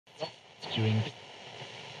during.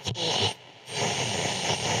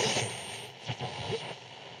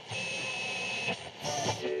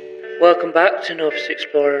 Welcome back to Novice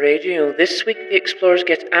Explorer Radio. This week the explorers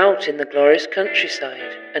get out in the glorious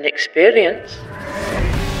countryside and experience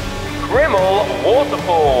Krimml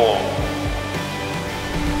Waterfalls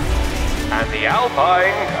and the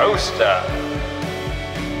Alpine Coaster.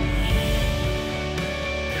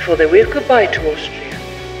 before they wave goodbye to Austria.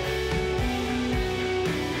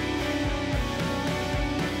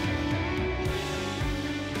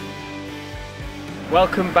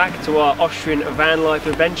 Welcome back to our Austrian van life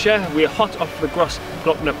adventure. We are hot off the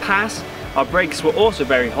Grossglockner Pass. Our brakes were also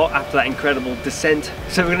very hot after that incredible descent.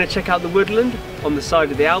 So we're going to check out the woodland on the side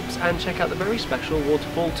of the Alps and check out the very special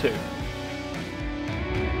waterfall too.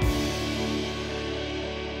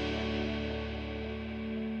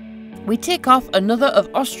 We tick off another of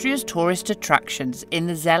Austria's tourist attractions in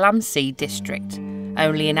the Zell am See district.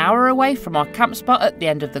 Only an hour away from our camp spot at the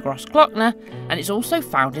end of the Grossglockner, and it's also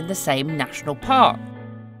found in the same national park.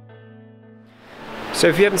 So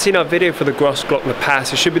if you haven't seen our video for the Grossglockner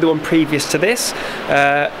Pass, it should be the one previous to this.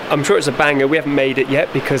 I'm sure it's a banger. We haven't made it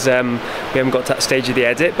yet because we haven't got to that stage of the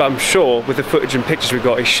edit, but I'm sure with the footage and pictures we've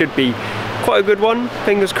got, it should be quite a good one,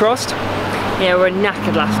 fingers crossed. Yeah, we were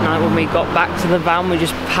knackered last night when we got back to the van. We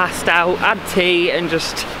just passed out, had tea, and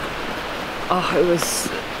just, oh, it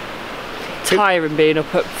was tiring being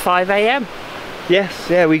up at 5 AM.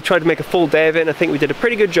 Yes, yeah, we tried to make a full day of it and I think we did a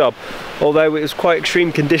pretty good job. Although it was quite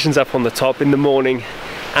extreme conditions up on the top in the morning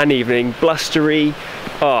and evening, blustery,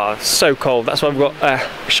 so cold. That's why I've got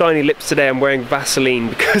shiny lips today. I'm wearing Vaseline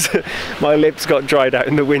because my lips got dried out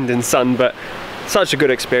in the wind and sun, but such a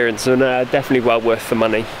good experience and definitely well worth the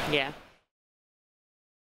money. Yeah.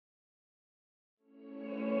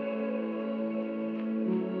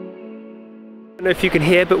 I don't know if you can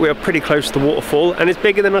hear, but we are pretty close to the waterfall and it's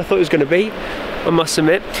bigger than I thought it was going to be, I must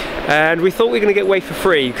admit. And we thought we were going to get away for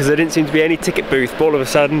free because there didn't seem to be any ticket booth, but all of a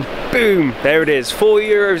sudden, boom, there it is,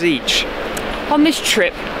 €4 each. On this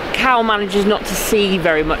trip, Cal manages not to see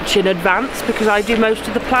very much in advance because I do most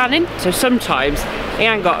of the planning. So sometimes he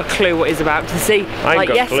ain't got a clue what he's about to see. Like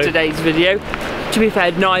yesterday's video, to be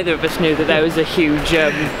fair, neither of us knew that there was a huge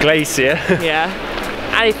glacier. Yeah.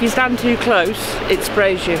 And if you stand too close, it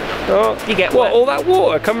sprays you. Oh, you get what? wet. All that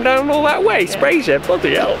water coming down all that way, sprays you?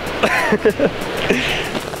 Bloody hell.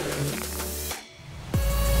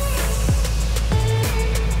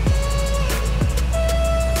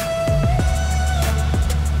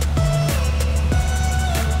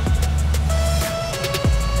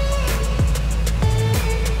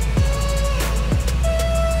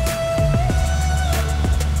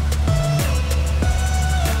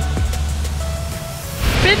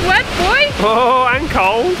 Wet, boy! Oh, and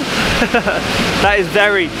cold. That is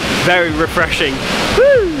very, very refreshing.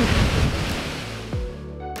 Woo!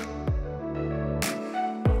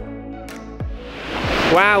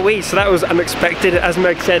 Wowee, so that was unexpected. As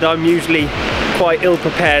Meg said, I'm usually quite ill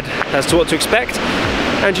prepared as to what to expect.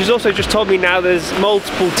 And she's also just told me now there's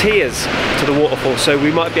multiple tiers to the waterfall, so we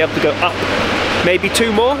might be able to go up maybe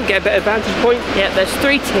 2 more and get a better vantage point. Yeah, there's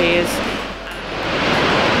 3 tiers.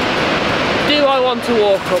 Do I want to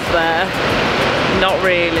walk up there? Not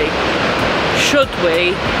really. Should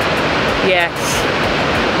we? Yes.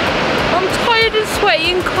 I'm tired and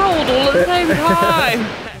sweaty and cold all at the same time.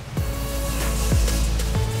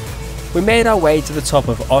 We made our way to the top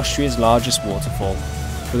of Austria's largest waterfall.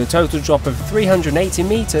 With a total drop of 380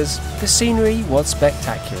 metres, the scenery was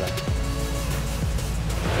spectacular.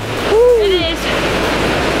 It is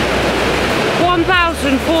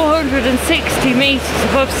 1,460 metres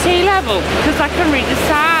above sea level because I can read the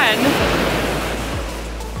sign.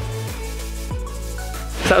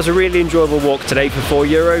 So that was a really enjoyable walk today for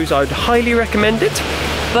 €4. I'd highly recommend it.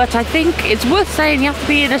 But I think it's worth saying you have to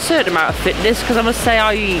be in a certain amount of fitness because I must say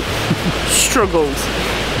I struggled.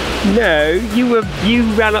 No, you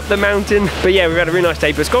ran up the mountain. But yeah, we've had a really nice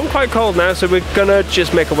day, but it's gone quite cold now, so we're gonna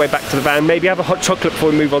just make our way back to the van, maybe have a hot chocolate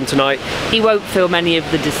before we move on tonight. He won't film any of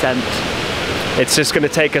the descent. It's just going to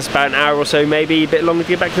take us about an hour or so, maybe a bit longer to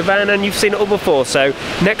get back to the van, and you've seen it all before, so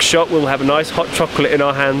next shot we'll have a nice hot chocolate in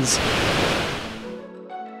our hands.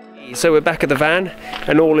 So we're back at the van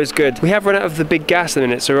and all is good. We have run out of the big gas in a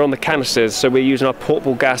minute, so we're on the canisters, so we're using our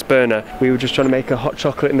portable gas burner. We were just trying to make a hot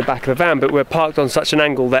chocolate in the back of the van, but we're parked on such an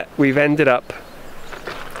angle that we've ended up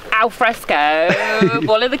Al fresco,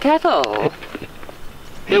 boiling the kettle.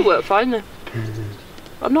 It'll work fine though.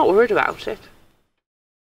 I'm not worried about it.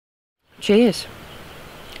 Cheers.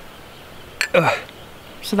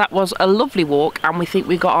 So that was a lovely walk, and we think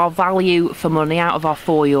we got our value for money out of our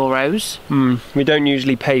 €4. We don't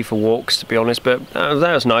usually pay for walks, to be honest, but that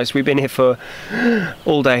was nice. We've been here for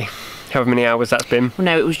all day. However many hours that's been.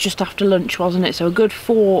 No, it was just after lunch, wasn't it? So a good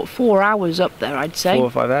four hours up there, I'd say. 4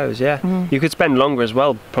 or 5 hours, yeah. You could spend longer as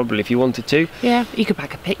well, probably, if you wanted to. Yeah, you could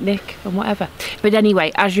pack a picnic and whatever. But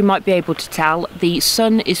anyway, as you might be able to tell, the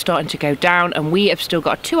sun is starting to go down, and we have still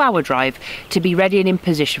got a 2-hour drive to be ready and in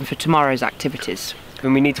position for tomorrow's activities.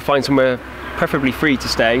 And we need to find somewhere preferably free to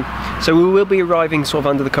stay. So we will be arriving sort of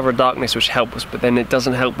under the cover of darkness, which helps, but then it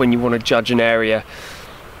doesn't help when you want to judge an area.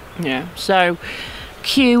 Yeah, so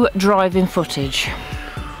cue driving footage.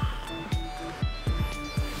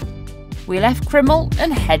 We left Krimml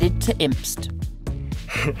and headed to Imst.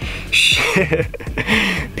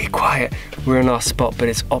 Be quiet. We're in our spot, but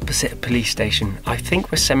it's opposite a police station. I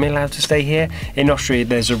think we're semi-allowed to stay here. In Austria,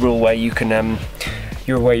 there's a rule where you can,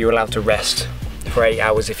 you're allowed to rest for 8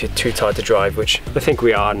 hours if you're too tired to drive, which I think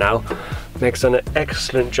we are now. Meg's done an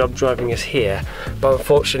excellent job driving us here, but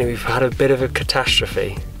unfortunately we've had a bit of a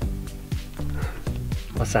catastrophe.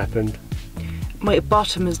 What's happened? My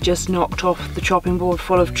bottom has just knocked off the chopping board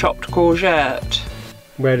full of chopped courgette.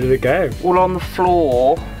 Where did it go? All on the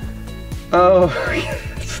floor. Oh,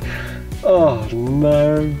 yes. Oh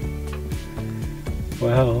no.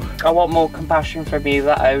 Well, I want more compassion from you.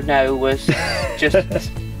 That oh no was just...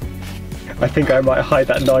 I think I might hide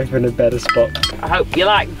that knife in a better spot. I hope you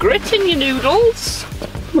like gritting your noodles.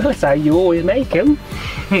 Well, that's how you always make them.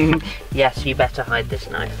 Yes, you better hide this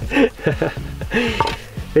knife.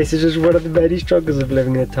 This is just one of the many struggles of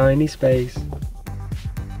living in a tiny space.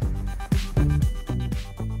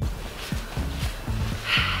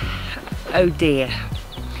 Oh dear.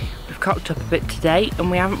 We've cocked up a bit today, and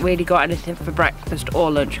we haven't really got anything for breakfast or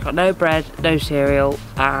lunch. We've got no bread, no cereal,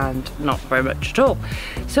 and not very much at all.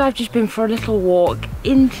 So I've just been for a little walk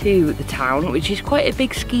into the town, which is quite a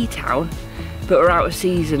big ski town, but we're out of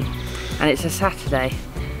season, and it's a Saturday,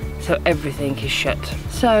 so everything is shut.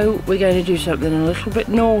 So we're going to do something a little bit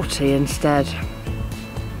naughty instead.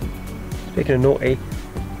 Speaking of naughty,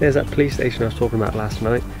 there's that police station I was talking about last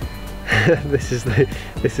night. This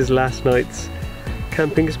is last night's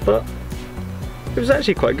camping spot. It was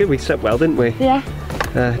actually quite good. We slept well, didn't we? Yeah.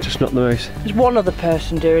 Just not the most. There's one other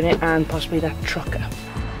person doing it, and possibly that trucker.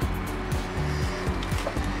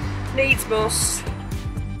 Needs must.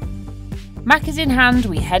 Maccas in hand,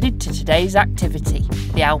 we headed to today's activity,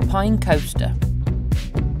 the Alpine Coaster.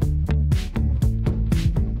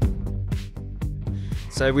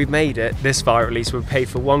 So we've made it this far, at least. We've paid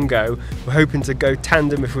for one go. We're hoping to go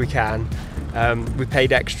tandem if we can. We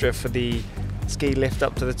paid extra for the ski lift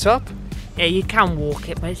up to the top. Yeah, you can walk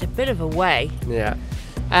it, but it's a bit of a way. Yeah.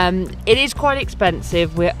 It is quite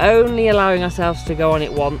expensive. We're only allowing ourselves to go on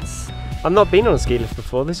it once. I've not been on a ski lift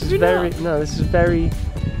before. This is very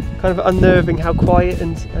kind of unnerving how quiet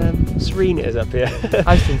and serene it is up here.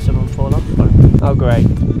 I've seen someone fall off. Oh great.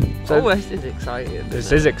 So this is exciting.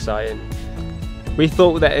 This is exciting. We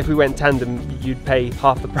thought that if we went tandem you'd pay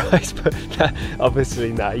half the price, but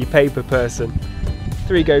obviously no, you pay per person.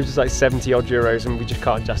 3 goes is like 70 odd euros, and we just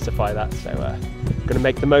can't justify that, so we're gonna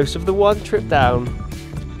make the most of the one trip down.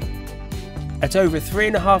 At over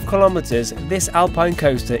 3.5 kilometres, this Alpine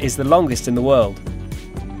coaster is the longest in the world.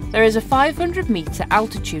 There is a 500-metre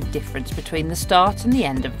altitude difference between the start and the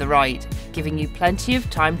end of the ride, giving you plenty of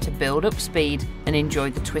time to build up speed and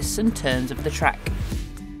enjoy the twists and turns of the track.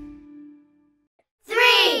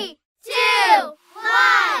 3, 2, 1!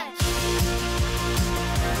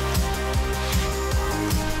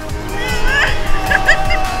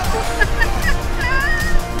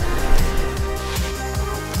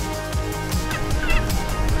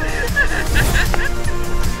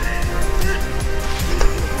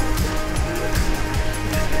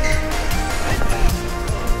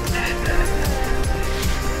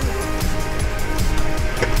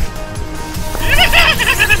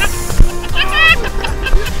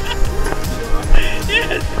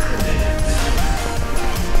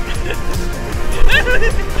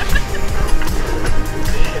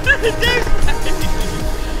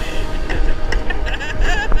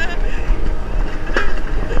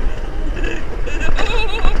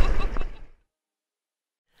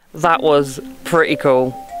 That was pretty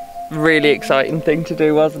cool. Really exciting thing to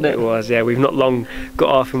do, wasn't it? It was, yeah. We've not long got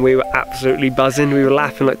off and we were absolutely buzzing. We were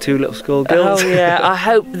laughing like 2 little schoolgirls. Oh yeah, I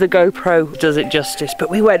hope the GoPro does it justice,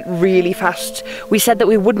 but we went really fast. We said that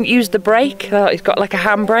we wouldn't use the brake. It's got like a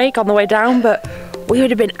handbrake on the way down, but we would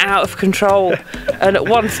have been out of control. And at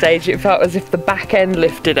one stage it felt as if the back end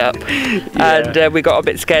lifted up, and we got a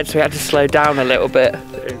bit scared, so we had to slow down a little bit.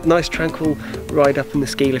 Nice tranquil ride up in the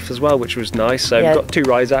ski lift as well, which was nice. So we've got 2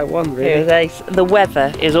 rides out of 1 really. The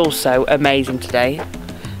weather is also amazing today.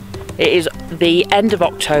 It is the end of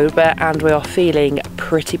October and we are feeling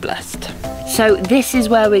pretty blessed. So this is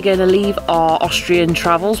where we're going to leave our Austrian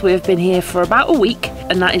travels. We've been here for about a week,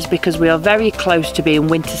 and that is because we are very close to being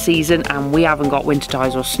winter season and we haven't got winter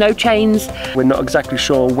tyres or snow chains. We're not exactly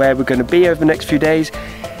sure where we're going to be over the next few days,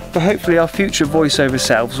 but hopefully our future voiceover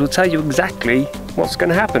selves will tell you exactly what's going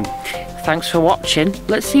to happen. Thanks for watching.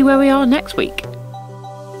 Let's see where we are next week.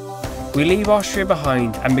 We leave Austria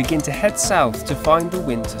behind and begin to head south to find the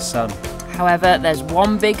winter sun. However, there's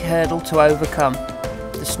one big hurdle to overcome: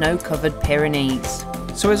 the snow-covered Pyrenees.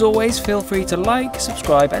 So as always, feel free to like,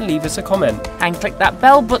 subscribe and leave us a comment. And click that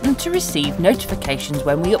bell button to receive notifications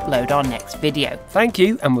when we upload our next video. Thank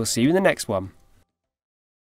you, and we'll see you in the next one.